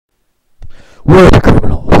Where are the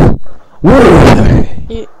criminals? Where are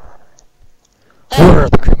they? Where are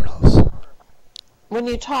the criminals? When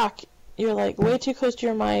you talk, you're like way too close to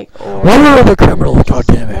your mic, or... Where are the criminals,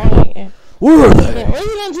 goddammit? Where are they?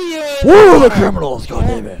 Where are the criminals,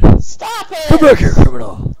 goddammit? Stop it! Come back here,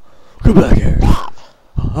 criminal. Come back here. Stop.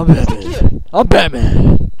 I'm Batman. I'm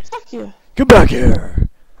Batman. Fuck you. Come back here.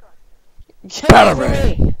 Get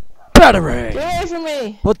away from me. Batarang. Get away from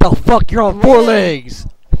me. What the fuck? You're on 4 legs.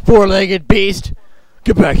 4-legged beast.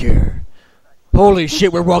 Get back here. Holy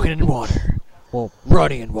shit, we're walking in water. Well,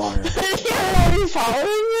 running in water. Are you following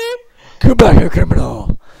me? Come back here,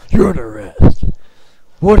 criminal. You're under arrest.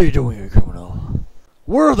 What are you doing here, criminal?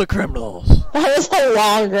 Where are the criminals? That was a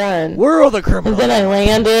long run. Where are the criminals? And then I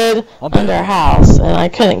landed under a house, and I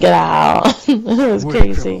couldn't get out. It was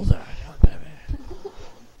crazy.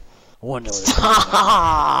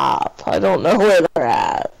 Stop! I don't know where they're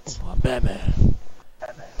at. I'm Batman.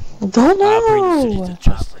 I don't know. I bring the city to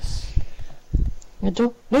justice. I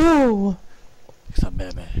don't know. Because I'm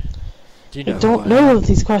Batman. Do you know I don't know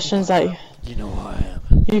these questions that you know who I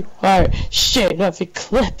am. You are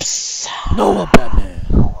Shadeofeclipse. No, I'm Batman.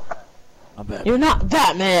 I'm Batman. You're not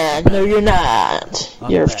Batman. No, you're not.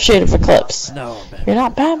 You're Batman. Shadeofeclipse. No, I'm Batman. You're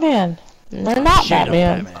not Batman. You're not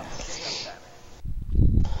Batman.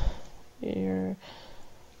 You're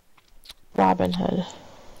Robin Hood.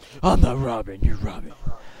 I'm not Robin. You're Robin.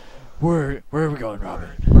 Where are we going, Robin?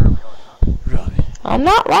 Robin. I'm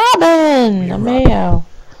not Robin. I'm Mayo.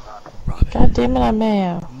 Robin. God damn it, I'm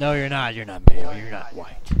Mayo. No, you're not. You're not Mayo. You're not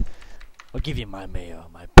white. I'll give you my Mayo,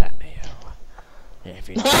 my Bat Mayo. Yeah, if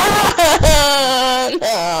you no.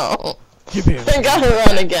 Come here. I gotta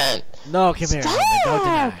run again. No, come here. Robin. Don't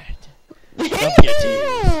deny it. Stop. Don't get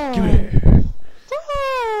teased. Come here.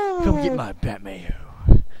 Stop. Come get my Bat Mayo.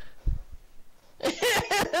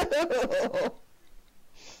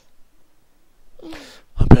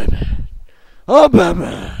 I'm Batman. I'm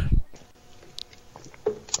Batman.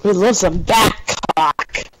 We love some bat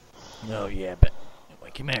cock. No, yeah, but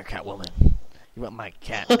wait, come here, Catwoman. You want my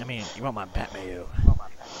cat? I mean, you want my Bat Mayo,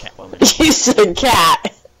 Catwoman. You said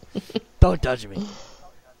cat. Don't touch me.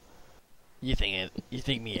 You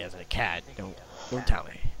think me as a cat? Don't tell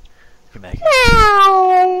me. Come back here.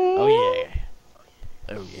 Oh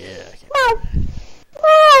yeah. Oh yeah.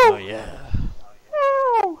 Oh yeah.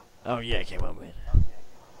 Oh yeah, Catwoman.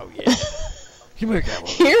 Oh yeah. Come here,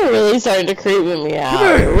 Catwoman. You're really starting to creep me out.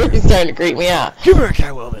 You're really starting to creep me out. Come here,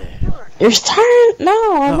 Catwoman. You're starting.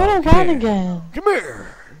 No, I'm gonna run here. again. Come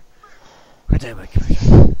here. God damn it, come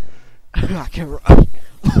here. I can't run.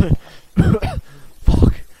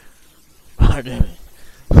 Fuck. God damn it.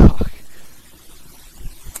 Fuck.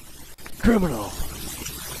 Criminal.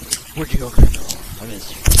 Where'd you go, criminal? I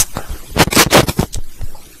missed you.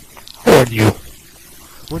 Who are you?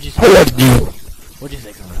 What'd you say? Who are you? What'd you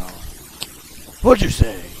say, criminal? What'd you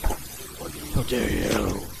say? How dare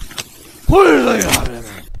you? What is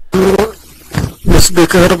that? You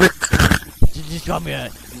speak Arabic? Did you call me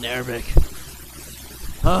an Arabic?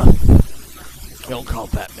 Huh? You don't call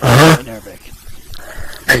Batman an Arabic.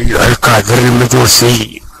 أيها القادر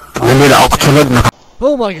المجوسي من أقتلنك.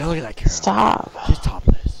 Oh my god, look at that girl. Stop. She's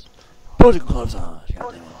topless. Put some clothes on.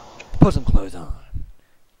 God damn it. Put some clothes on.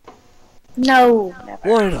 No, never.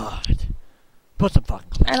 Why not? Put some fucking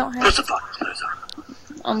clothes on. I don't have. Put some fucking clothes on.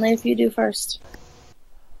 Only if you do first.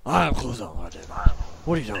 I have clothes on. God damn it.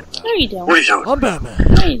 What are you talking about? No, you don't. What are you doing? I'm Batman.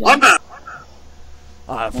 No, you don't. I'm Batman.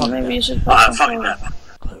 I have Well, fucking maybe you should I fuck some fucking Batman.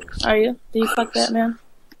 clothes. Are you? Do you fuck Batman?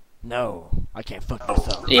 No, I can't fuck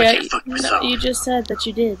myself. Yeah, can't fuck myself. you just said that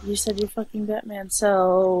you did. You said you're fucking Batman,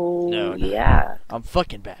 so... No. Yeah. I'm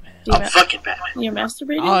fucking Batman. Do you I'm fucking Batman. You're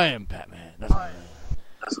masturbating? I am Batman. That's what I am.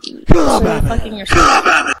 So Batman. you're fucking yourself?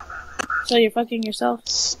 So you're fucking yourself?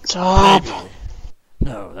 Stop. Maybe.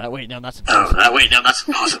 No, that wait, no, that's No, impossible. that's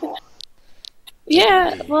impossible.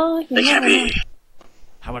 Yeah, well, you It can't never be.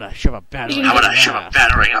 How about I shove a battery? How about I shove a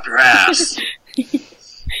battering up your ass? know.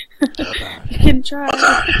 You can try.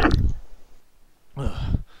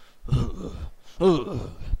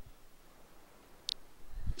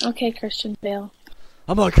 Okay, Christian Bale.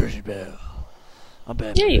 I'm not Christian Bale. I'm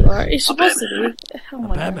Batman. Yeah, you are. You're supposed to be. Oh I'm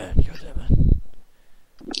my Batman. god. Goddammit.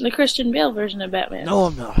 The Christian Bale version of Batman. No,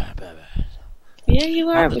 I'm not Batman. Yeah, you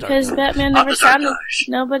are, I'm the because Dark Knight. Batman I'm never the Dark sounded. Knight.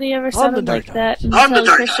 Nobody ever the sounded Dark like that Knight. I'm the until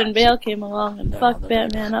Dark Christian Knight. Bale came along and No, I'm fucked the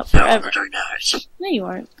Dark Batman Knight. up No, forever. I'm Dark Knight. No, you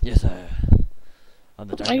weren't. Yes, I am. I'm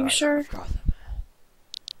the Dark Are you Knight sure? of Gotham.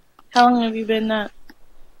 How long have you been that?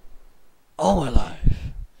 All my life.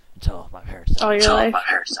 Until my parents died. All your Tell life? my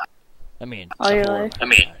parents that. I mean, All your before life? my I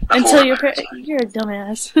mean, parents Until before your my parents. parents You're a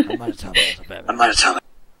dumbass. died. I'm gonna tell them I was a Batman. I'm gonna tell them.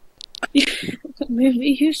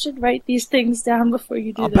 Maybe you should write these things down before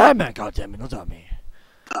you do I'm that. Batman, goddammit, don't tell me.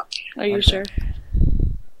 Are you I'm sure? Batman.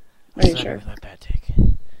 Are you Start sure? with my bad take.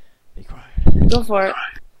 Be quiet. Go for it.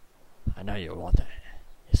 I know you want that.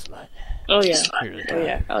 You slut. Oh yeah. You're the Oh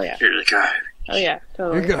yeah. garbage. Oh yeah. You're the guy. Oh yeah.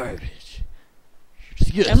 Totally. You're garbage.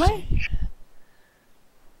 You're disgusting. Am I?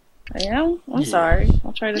 I am? I'm Yeah. sorry.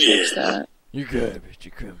 I'll try to fix Yeah. that. You're garbage.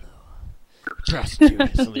 You're criminal. Prostitute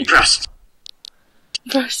is illegal. Trust.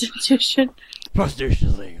 Prostitution. Prostitution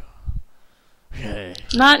is legal. Okay.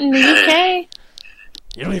 Not in the UK.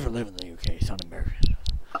 You don't even live in the UK. You sound American.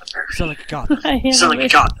 You sound like a cop. I am. Sound like a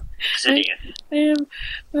cop. Sitting in.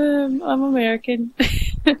 I'm American.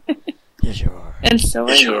 Yes, you are. And so are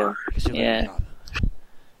Yes, you you. are. Because you Yeah. live in a cop.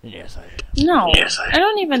 And yes, I am. No. Yes, I am. I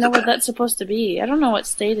don't even know what that's supposed to be. I don't know what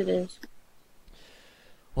state it is.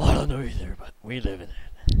 Well, I don't know either, but we live in it.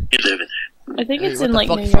 You live in it. I think Hey, it's what in the like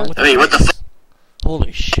fuck New is wrong York. with Hey, what the fuck?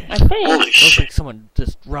 Holy shit. I think. Holy Looks shit. like someone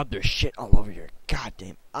just rubbed their shit all over your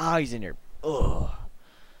goddamn eyes and your. Ugh.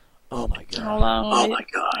 Oh my god. Hold on, Oh wait. my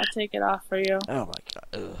god. I'll take it off for you. Oh my god.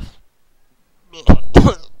 Ugh.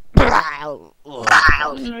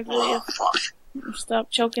 Oh, fuck. Stop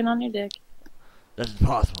choking on your dick. That's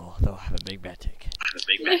impossible, though I have a big bad tick. I'm a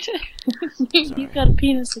big man. You got a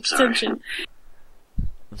penis extension.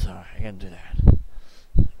 I'm sorry, I can't do that.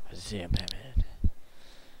 I see I'm Batman.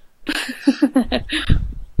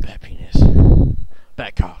 Bad penis.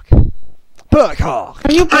 Bad cock. Bad cock!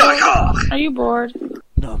 Are you bored? Fuck. Are you bored?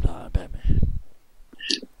 No, I'm not. I'm Batman.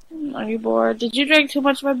 Are you bored? Did you drink too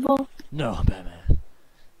much Red Bull? No, I'm Batman.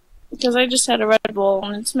 Because I just had a Red Bull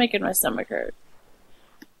and it's making my stomach hurt.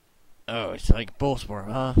 Oh, it's like bull sperm,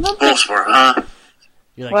 huh? No, Bull sperm, huh?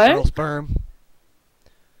 You like What? girl sperm?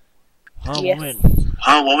 Huh, Yes. woman?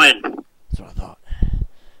 Huh, woman? That's what I thought.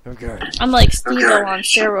 You're garbage. I'm like Steve-O Okay. on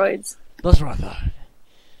steroids. That's what I thought.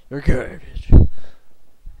 You're garbage.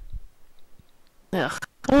 Ugh.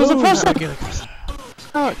 There's a person. We're getting good.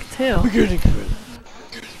 Fuck, too. We're getting good.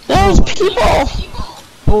 There's people!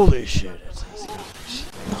 Holy shit.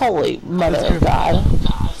 Holy mother of God.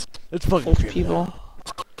 It's fucking There's creepy. people.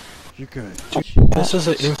 You're good. This is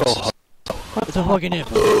an info hub. It's a fucking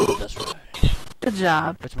info. That's right. Good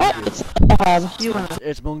job. It's What? Monkey. It's bad. You wanna...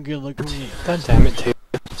 It's Monkey Lagoon. God damn it, Taylor.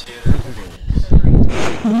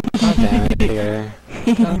 God damn it,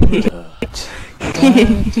 Taylor.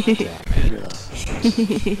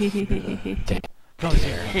 Come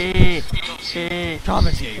here. Come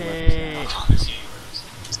and see you.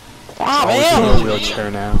 Wow, I'm in man! a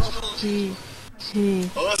wheelchair now.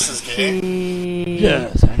 Oh, this is gay.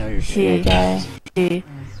 Yes, I know you're Hey, shit. guy.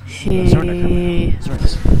 Surrender. Surrender.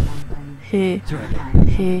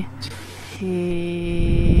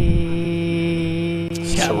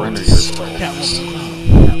 Surrender your soul.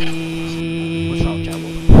 What's wrong,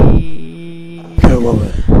 Catwoman?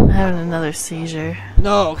 Catwoman. I'm having another seizure.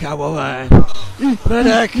 No, Catwoman.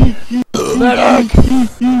 Medic. Medic.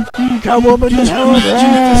 Catwoman, just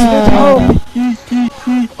help.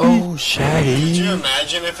 Oh, Shaggy. Could you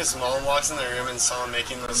imagine if his mom walks in the room and saw him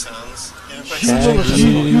making those sounds? He'd look like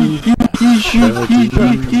Shaggy. He Shaggy.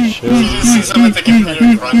 just sees him at the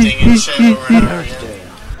computer grunting and shit over and over again.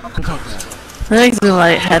 That makes me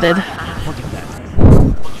lightheaded.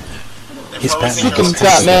 He's Probably Batman. goes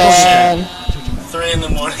Fucking Batman. 3 in the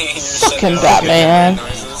morning and you're sitting Fucking there making Batman.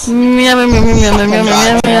 noises. Meow, meow, meow, meow, meow, meow, meow,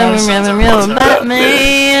 meow, meow, meow, meow, meow,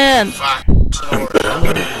 Batman! Fuck.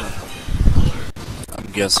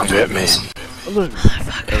 I'm guessing Batman.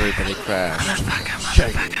 everybody crashed.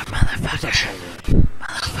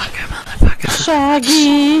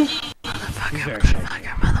 Shaggy!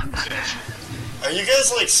 Are you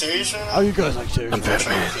guys like serious right now? Are you guys like serious? I'm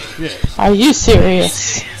Batman. Yes. Are you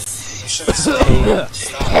serious? You should stop.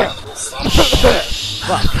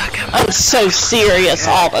 Stop. I'm so serious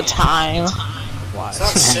all the time. It's not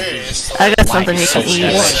serious. I got something you can You're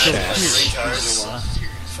eat. retards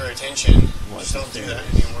for attention. Just don't do that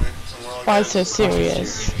anymore. And we're all Why good. so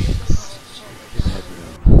serious?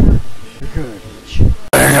 You're good.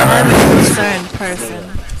 Concerned person.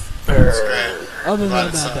 It's great. Other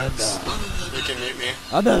Glad than it that, sucks. You can mute me.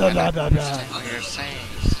 other than that,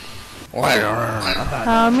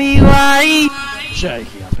 Call me white.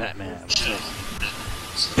 Shaky, I'm Batman.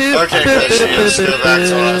 Okay, Chris, let's go back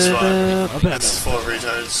to last one. I'm Batman. It's full of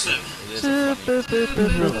retards.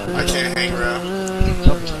 I can't hang around.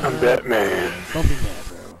 I'm Batman. Don't be mad,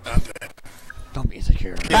 bro. Don't be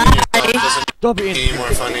insecure. Doesn't Don't be make it any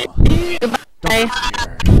more funny. Don't be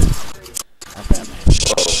insecure. I'm Batman.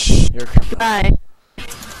 You're a criminal. Bye.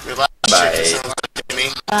 Your last shit just sounds like Timmy.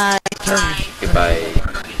 Bye. Goodbye.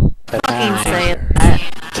 Fucking say that.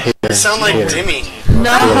 You sound like Taylor. Timmy.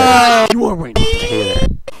 No! You won't win. Taylor.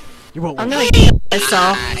 You won't I'm win. gonna kill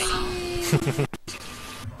myself.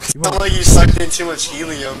 You Sound won't, like you sucked in too much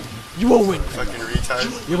helium, you won't win. fucking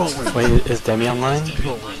retard. You won't win. Wait, is Demi online? You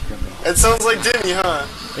won't win. It sounds like Demi, huh?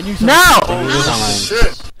 And you No! Demi is online.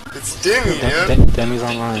 Shit. It's Demi, dude. Demi's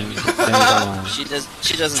online. Demi's online. She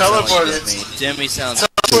doesn't sound like Teleported. me. Demi sounds.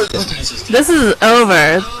 This is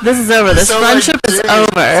over. This is over. This Sound like friendship is Demi. over.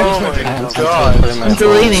 Oh my god. I'm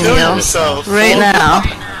deleting Kill you. yourself. Right now.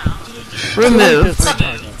 Remove.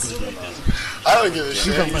 I don't give a He's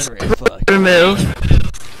a shit. murderer. Fuck. Remove.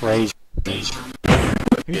 Rage. He's a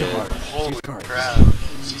hard. Holy He's card. crap.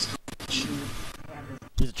 He's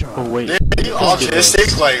a child. Oh wait. Are you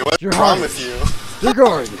autistic? Like, what's You're wrong hard. with you? You're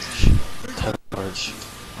garbage. Teleport.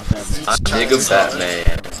 Nigga Batman.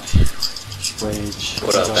 Rage.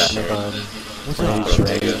 What up, Rage, Batman? What's up?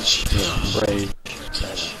 Rage. Rage.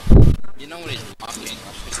 You know what he's mocking?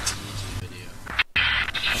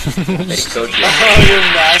 Hey, Coach. Oh, you're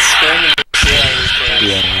mass spamming the shit out of this place.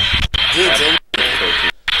 Yeah. Dude, Demi.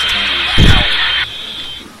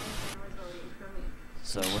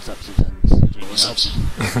 So, what's up, citizens? Do you need help?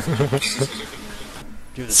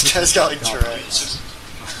 Dude, This guy's got like Tourette's.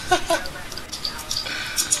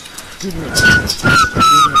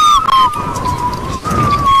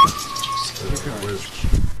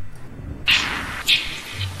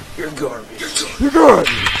 You're garbage. You're garbage.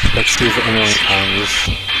 Let's see if anyone comes.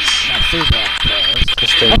 Now, say that, guys.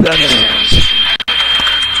 Just stay. I'm done here.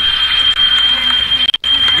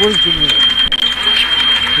 What is Jimmy?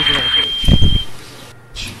 He's a little bitch.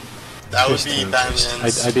 That would be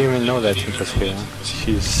Batman's. I didn't even know that she was here.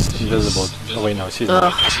 She's invisible. Oh wait, no, she's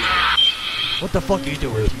not. What the fuck are you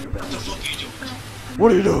doing?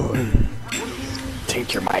 What are you doing?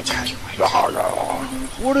 Take your mic.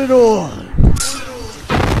 What are you doing?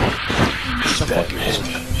 Batman.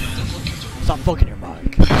 Stop fucking your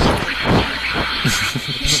mic.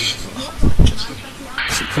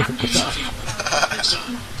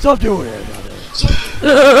 Stop doing it, brother.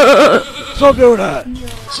 Stop doing that.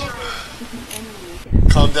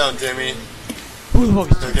 Calm down, Demi. Who the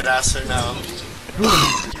fuck is Don't get ass right now.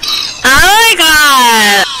 Oh my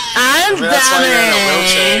god! I'm Maybe that's why you're in a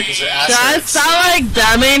wheelchair, dummy. because your ass Do I hurts. sound like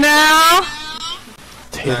dummy now?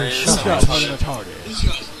 Taylor, Nice. shut Stop up. fucking retarded.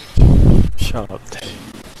 Shut up, Taylor.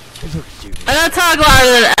 He's looking stupid. I'm gonna talk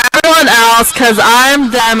louder than everyone else cause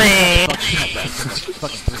I'm dummy.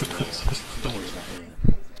 Fucking please. Don't worry about it.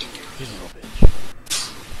 He's a little bitch.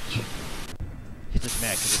 He's just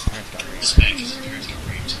mad because his parents got raped.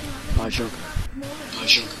 By Joker.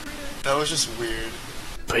 That was just weird.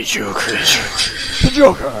 The Joker. The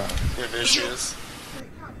Joker! You're vicious.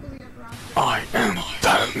 I am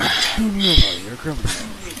Batman. You're a criminal. I'm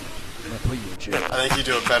gonna put you in jail. I think you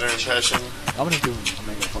do a better impression. I'm gonna go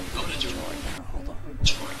fucking put you in jail right now. Hold on.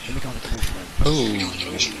 Let me call the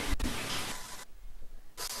commissioner.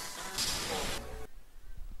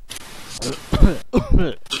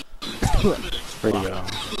 Radio.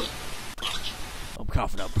 I'm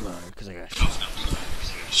coughing up blood because I got shot.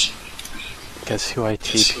 Guess who I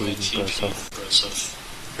TP'd because of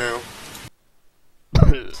Who?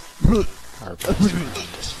 our best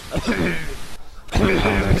friend. I don't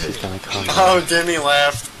know if she's gonna come. Oh, Demi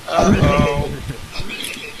laughed. Uh-oh.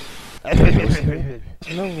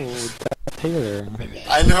 No, that's Taylor.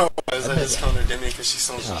 I know I just called her Demi because she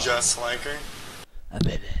sounds just like her. I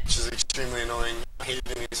bet it. Which is extremely annoying. I hate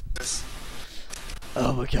Demi for this.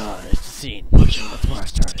 Oh my god, it's the scene. That's where I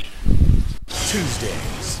started.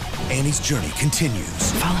 Tuesdays, Annie's journey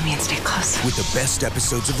continues Follow me and stay close. with the best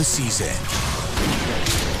episodes of the season.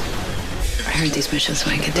 I heard these missions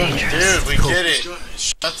might get dangerous. Dude, we get it.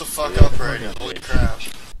 Shut the fuck up already. Holy crap.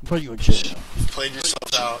 I'm putting you in jail. You played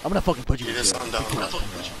yourself out. I'm gonna fucking put you You in just jail. undone.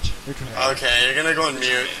 You're trying. Okay, you're gonna go on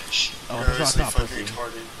mute. Oh, You're that's what I obviously thought, fucking pussy.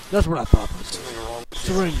 retarded. That's what I thought, pussy. Something wrong with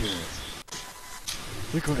you. Surrender.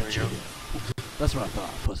 You're going to jail. That's what I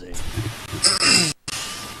thought, pussy.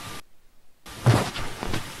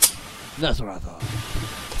 That's what I thought.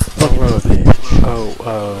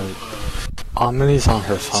 Amelie's on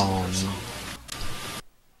her phone.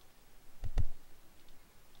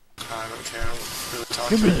 I don't care. I'm really Give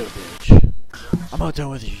talking. me that bitch. I'm not done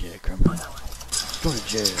with you yet, criminal. Go to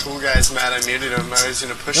jail. Cool guy's mad I muted him. Now he's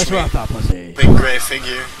gonna push That's me. what I thought, pussy. Big gray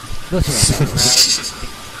figure. That's what I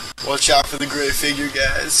thought. Watch out for the gray figure,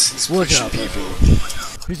 guys. He's Watch pushing out, people.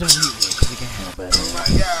 He's on mute because he can't handle that. Oh my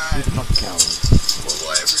god. He's a fucking coward. What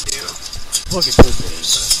will I ever do? Fucking pussy.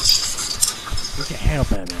 We can't handle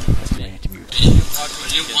Batman. That's why I have to mute.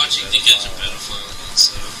 You're watching to get your pedophile,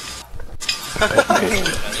 so. Batman.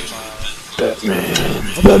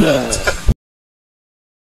 Batman.